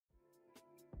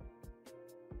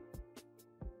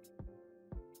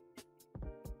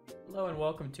Hello and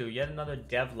welcome to yet another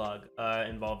devlog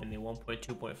involving the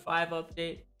 1.2.5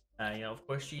 update. Of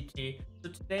course, GT. So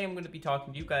today I'm going to be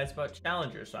talking to you guys about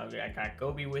challengers. So I got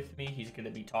Gobi with me. He's going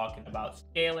to be talking about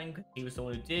scaling because he was the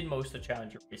one who did most of the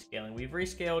challenger rescaling. We've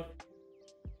rescaled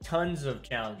tons of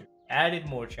challengers, added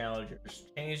more challengers,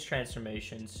 changed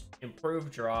transformations,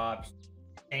 improved drops,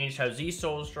 changed how Z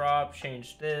Souls drop,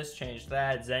 changed this, changed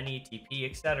that, Zeni, TP,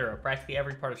 etc. Practically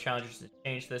every part of challengers has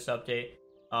changed this update.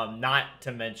 Not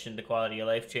to mention the quality of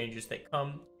life changes that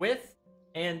come with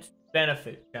and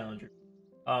benefit challengers.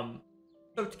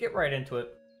 So to get right into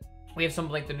it, we have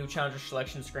something like the new challenger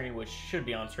selection screen, which should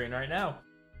be on screen right now.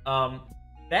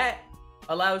 That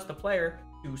allows the player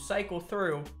to cycle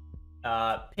through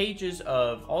pages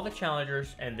of all the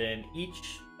challengers, and then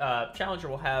each challenger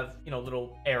will have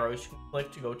little arrows you can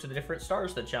click to go to the different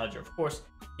stars of the challenger. Of course,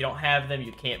 if you don't have them,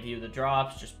 you can't view the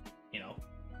drops. Just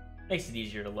makes it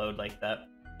easier to load like that.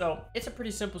 So it's a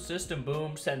pretty simple system.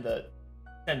 Boom, send the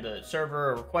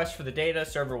server a request for the data.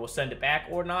 Server will send it back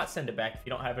or not send it back if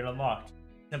you don't have it unlocked.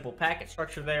 Simple packet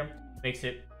structure there makes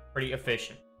it pretty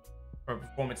efficient from a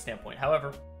performance standpoint.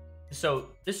 However, so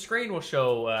this screen will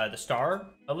show the star,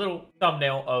 a little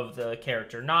thumbnail of the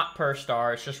character, not per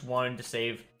star. It's just one to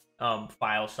save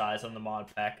file size on the mod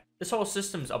pack. This whole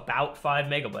system's about 5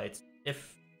 megabytes.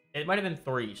 If it might have been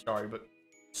 3, sorry, but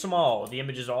small. The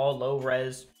image is all low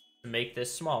res to make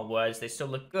this small, whereas they still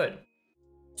look good.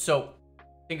 So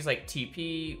things like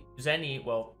TP, Zeni,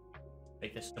 well,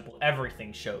 make this simple.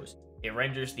 Everything shows. It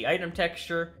renders the item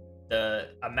texture,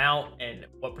 the amount, and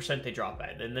what percent they drop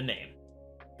at, and the name.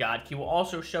 God key will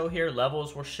also show here.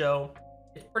 Levels will show.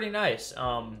 It's pretty nice.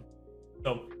 So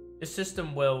this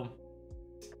system will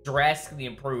drastically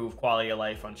improve quality of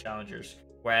life on challengers.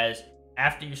 Whereas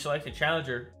after you select a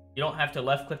challenger, you don't have to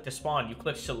left click to spawn. You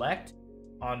click select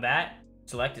on that.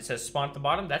 Select, it says spawn at the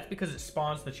bottom. That's because it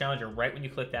spawns the challenger right when you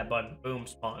click that button. Boom,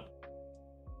 spawn.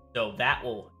 So that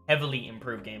will heavily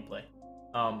improve gameplay.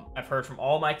 I've heard from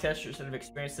all my testers that have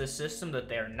experienced this system that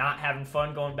they are not having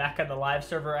fun going back on the live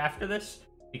server after this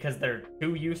because they're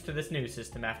too used to this new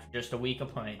system after just a week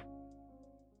of playing.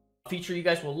 A feature you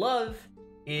guys will love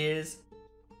is,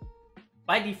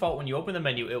 by default, when you open the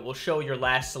menu, it will show your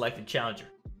last selected challenger.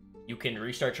 You can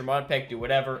restart your mod pack, do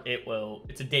whatever.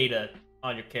 It's a data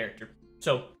on your character.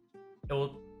 So it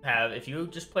will have, if you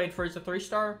just played Frieza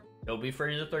 3-star, it'll be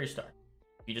Frieza 3-star.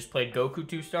 If you just played Goku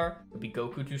 2-star, it'll be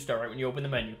Goku 2-star right when you open the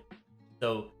menu.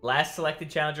 So last selected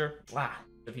challenger, So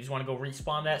if you just want to go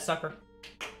respawn that sucker,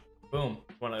 boom.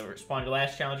 You want to respawn your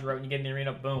last challenger right when you get in the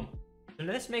arena, boom. And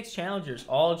this makes challengers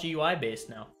all GUI based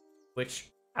now, which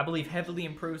I believe heavily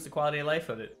improves the quality of life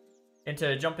of it. And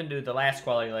to jump into the last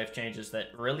quality of life changes that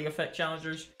really affect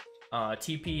challengers,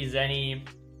 TP, Zeni,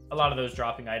 a lot of those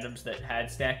dropping items that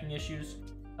had stacking issues,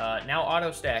 now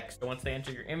auto stack. So once they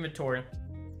enter your inventory,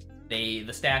 the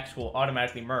stacks will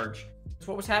automatically merge. So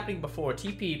what was happening before,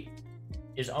 TP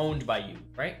is owned by you,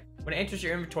 right? When it enters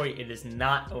your inventory, it is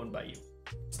not owned by you.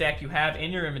 Stack you have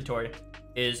in your inventory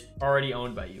is already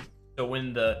owned by you. So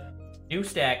when the new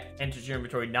stack enters your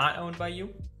inventory not owned by you,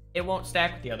 it won't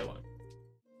stack with the other one.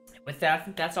 With that, I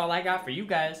think that's all I got for you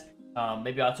guys.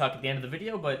 Maybe I'll talk at the end of the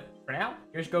video, but for now,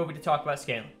 here's Gobi to talk about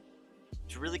scaling.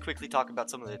 To really quickly talk about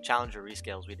some of the challenger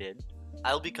rescales we did,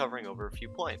 I'll be covering over a few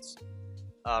points.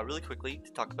 Really quickly,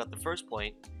 to talk about the first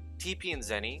point, TP and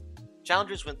Zeni,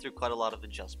 challengers went through quite a lot of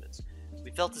adjustments.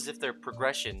 We felt as if their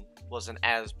progression wasn't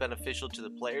as beneficial to the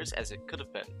players as it could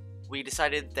have been. We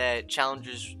decided that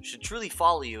challengers should truly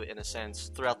follow you, in a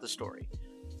sense, throughout the story.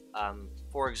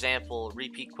 For example,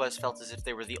 repeat quests felt as if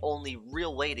they were the only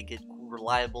real way to get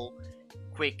reliable,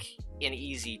 quick, and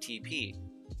easy TP.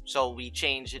 So we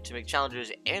changed it to make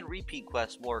challengers and repeat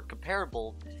quests more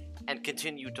comparable and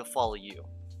continue to follow you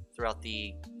throughout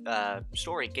the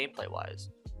story gameplay-wise.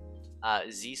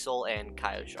 Z Soul and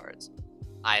Kaio Shards.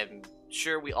 I am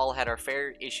sure we all had our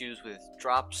fair issues with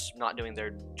drops not doing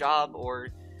their job or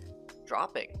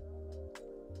dropping.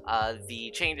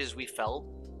 The changes we felt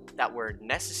that were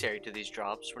necessary to these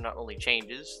drops were not only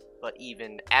changes, but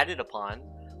even added upon.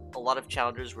 A lot of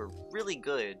challengers were really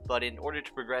good, but in order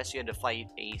to progress, you had to fight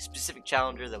a specific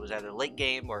challenger that was either late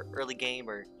game or early game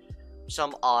or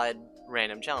some odd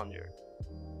random challenger.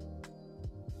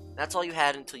 That's all you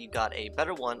had until you got a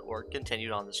better one or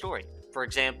continued on the story. For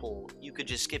example, you could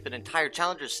just skip an entire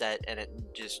challenger set and it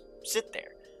just sit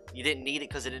there. You didn't need it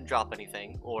because it didn't drop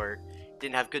anything, or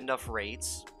didn't have good enough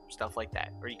rates, stuff like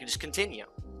that. Or you could just continue.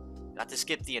 Got to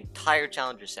skip the entire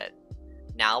challenger set.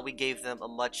 Now we gave them a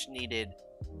much needed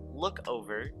look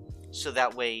over, so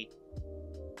that way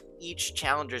each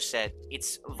challenger set,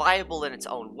 it's viable in its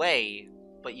own way,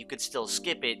 but you could still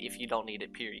skip it if you don't need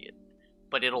it, period.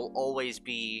 but it'll always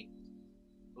be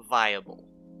viable.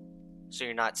 So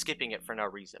you're not skipping it for no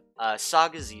reason.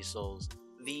 Saga Z Souls.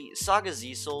 The Saga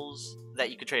Z Souls that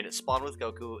you could trade at spawn with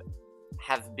Goku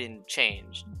have been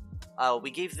changed.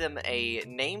 We gave them a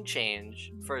name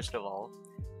change, first of all.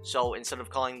 So instead of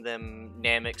calling them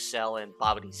Namek, Cell, and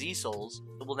Babidi Z Souls,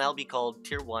 it will now be called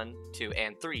Tier 1, 2,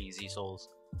 and 3 Z Souls.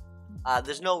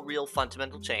 There's no real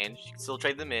fundamental change. You can still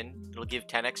trade them in. It'll give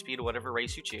 10 XP to whatever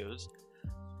race you choose.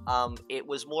 It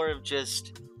was more of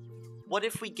just, what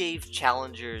if we gave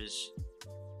challengers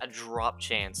a drop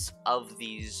chance of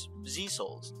these Z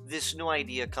Souls? This new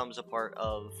idea comes a part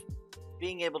of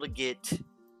being able to get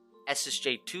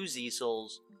SSJ2 Z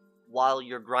Souls while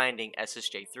you're grinding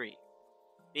SSJ3.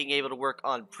 Being able to work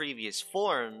on previous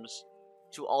forms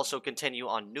to also continue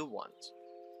on new ones.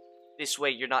 This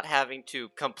way you're not having to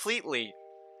completely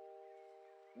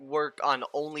work on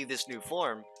only this new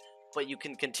form, but you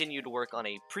can continue to work on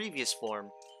a previous form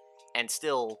and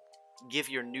still give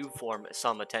your new form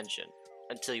some attention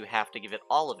until you have to give it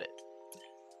all of it.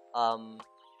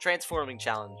 Transforming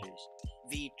challengers.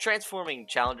 The transforming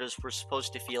challengers were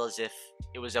supposed to feel as if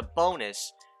it was a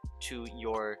bonus to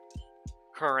your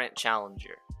current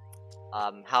challenger.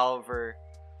 However,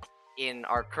 in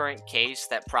our current case,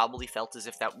 that probably felt as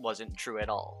if that wasn't true at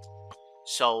all.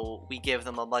 So we give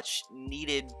them a much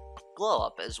needed glow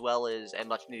up as well as a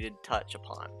much needed touch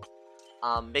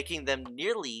upon, making them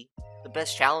nearly the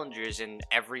best challengers in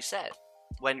every set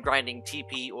when grinding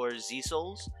TP or Z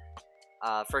Souls.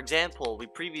 For example,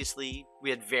 we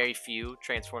had very few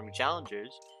transforming challengers,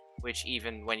 which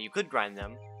even when you could grind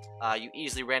them, you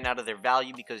easily ran out of their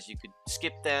value because you could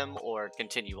skip them or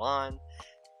continue on,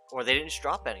 or they didn't just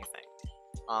drop anything.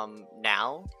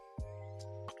 Now,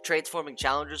 transforming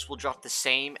challengers will drop the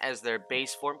same as their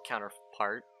base form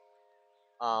counterpart,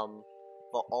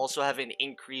 but also have an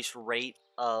increased rate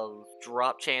of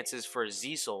drop chances for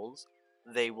Z Souls.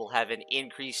 They will have an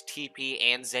increased TP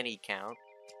and Zeni count,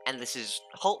 and this is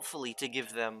hopefully to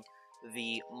give them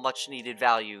the much needed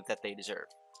value that they deserve.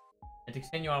 And to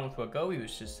continue on with what Gobi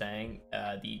was just saying,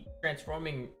 the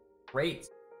transforming rate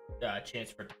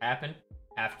chance for it to happen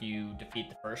after you defeat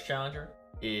the first challenger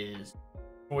is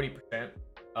 40%,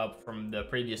 up from the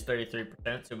previous 33%,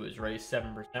 so it was raised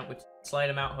 7%, which is a slight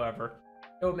amount. However,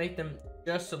 it would make them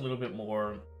just a little bit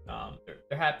more.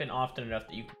 They happen often enough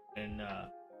that you can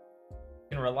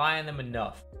rely on them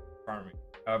enough for farming.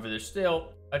 However, there's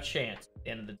still a chance at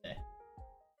the end of the day.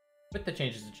 With the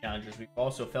changes to challengers, we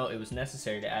also felt it was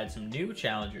necessary to add some new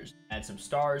challengers, add some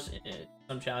stars in it.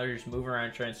 Some challengers move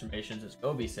around transformations, as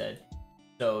Gobi said.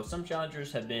 So some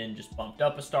challengers have been just bumped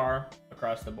up a star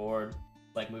across the board,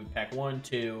 like Movie Pack 1,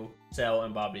 2, Cell,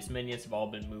 and Bobi's minions have all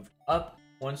been moved up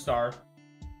 1 star.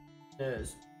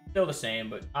 It's still the same,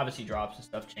 but obviously drops and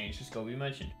stuff changed, as Gobi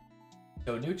mentioned.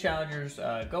 So new challengers,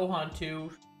 Gohan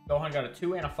 2. Gohan got a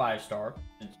 2 and a 5 star.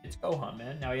 It's Gohan,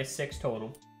 man. Now he has 6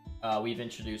 total. We've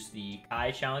introduced the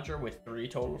Kai challenger with 3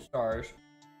 total stars.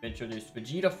 We've introduced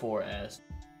Vegeta 4S.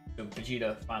 So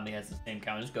Vegeta finally has the same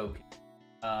count as Goku.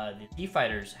 The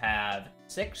T-Fighters have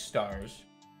 6 stars.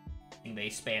 And they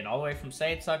span all the way from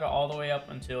Saiyan Saga all the way up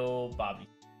until Bobi.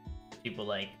 People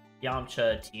like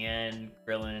Yamcha, Tien,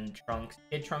 Krillin, Trunks,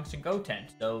 Kid Trunks, and Goten.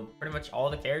 So pretty much all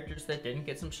the characters that didn't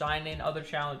get some shine in other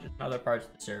challenges and other parts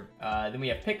of the server. Then we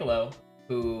have Piccolo,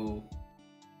 who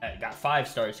got 5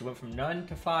 stars. He went from none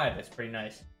to 5. That's pretty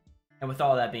nice. And with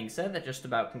all that being said, that just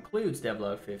about concludes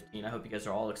Devlog 15. I hope you guys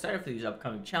are all excited for these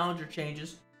upcoming challenger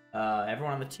changes.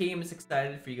 Everyone on the team is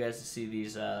excited for you guys to see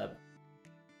these.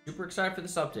 Super excited for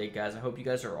this update, guys. I hope you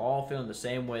guys are all feeling the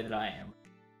same way that I am.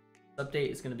 This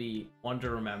update is going to be one to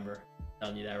remember. I'm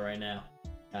telling you that right now.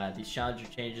 These challenger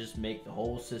changes make the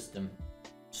whole system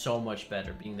so much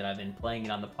better, being that I've been playing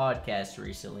it on the podcast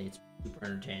recently. It's super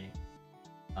entertaining.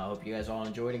 I hope you guys all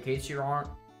enjoyed. In case you aren't,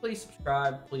 please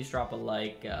subscribe. Please drop a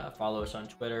like. Follow us on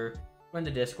Twitter. Join the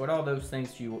Discord. All those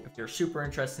things. If you're super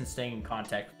interested in staying in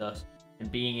contact with us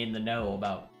and being in the know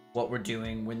about what we're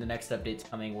doing, when the next update's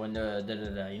coming, when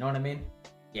you know what I mean?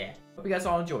 Yeah. Hope you guys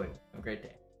all enjoy. Have a great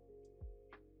day.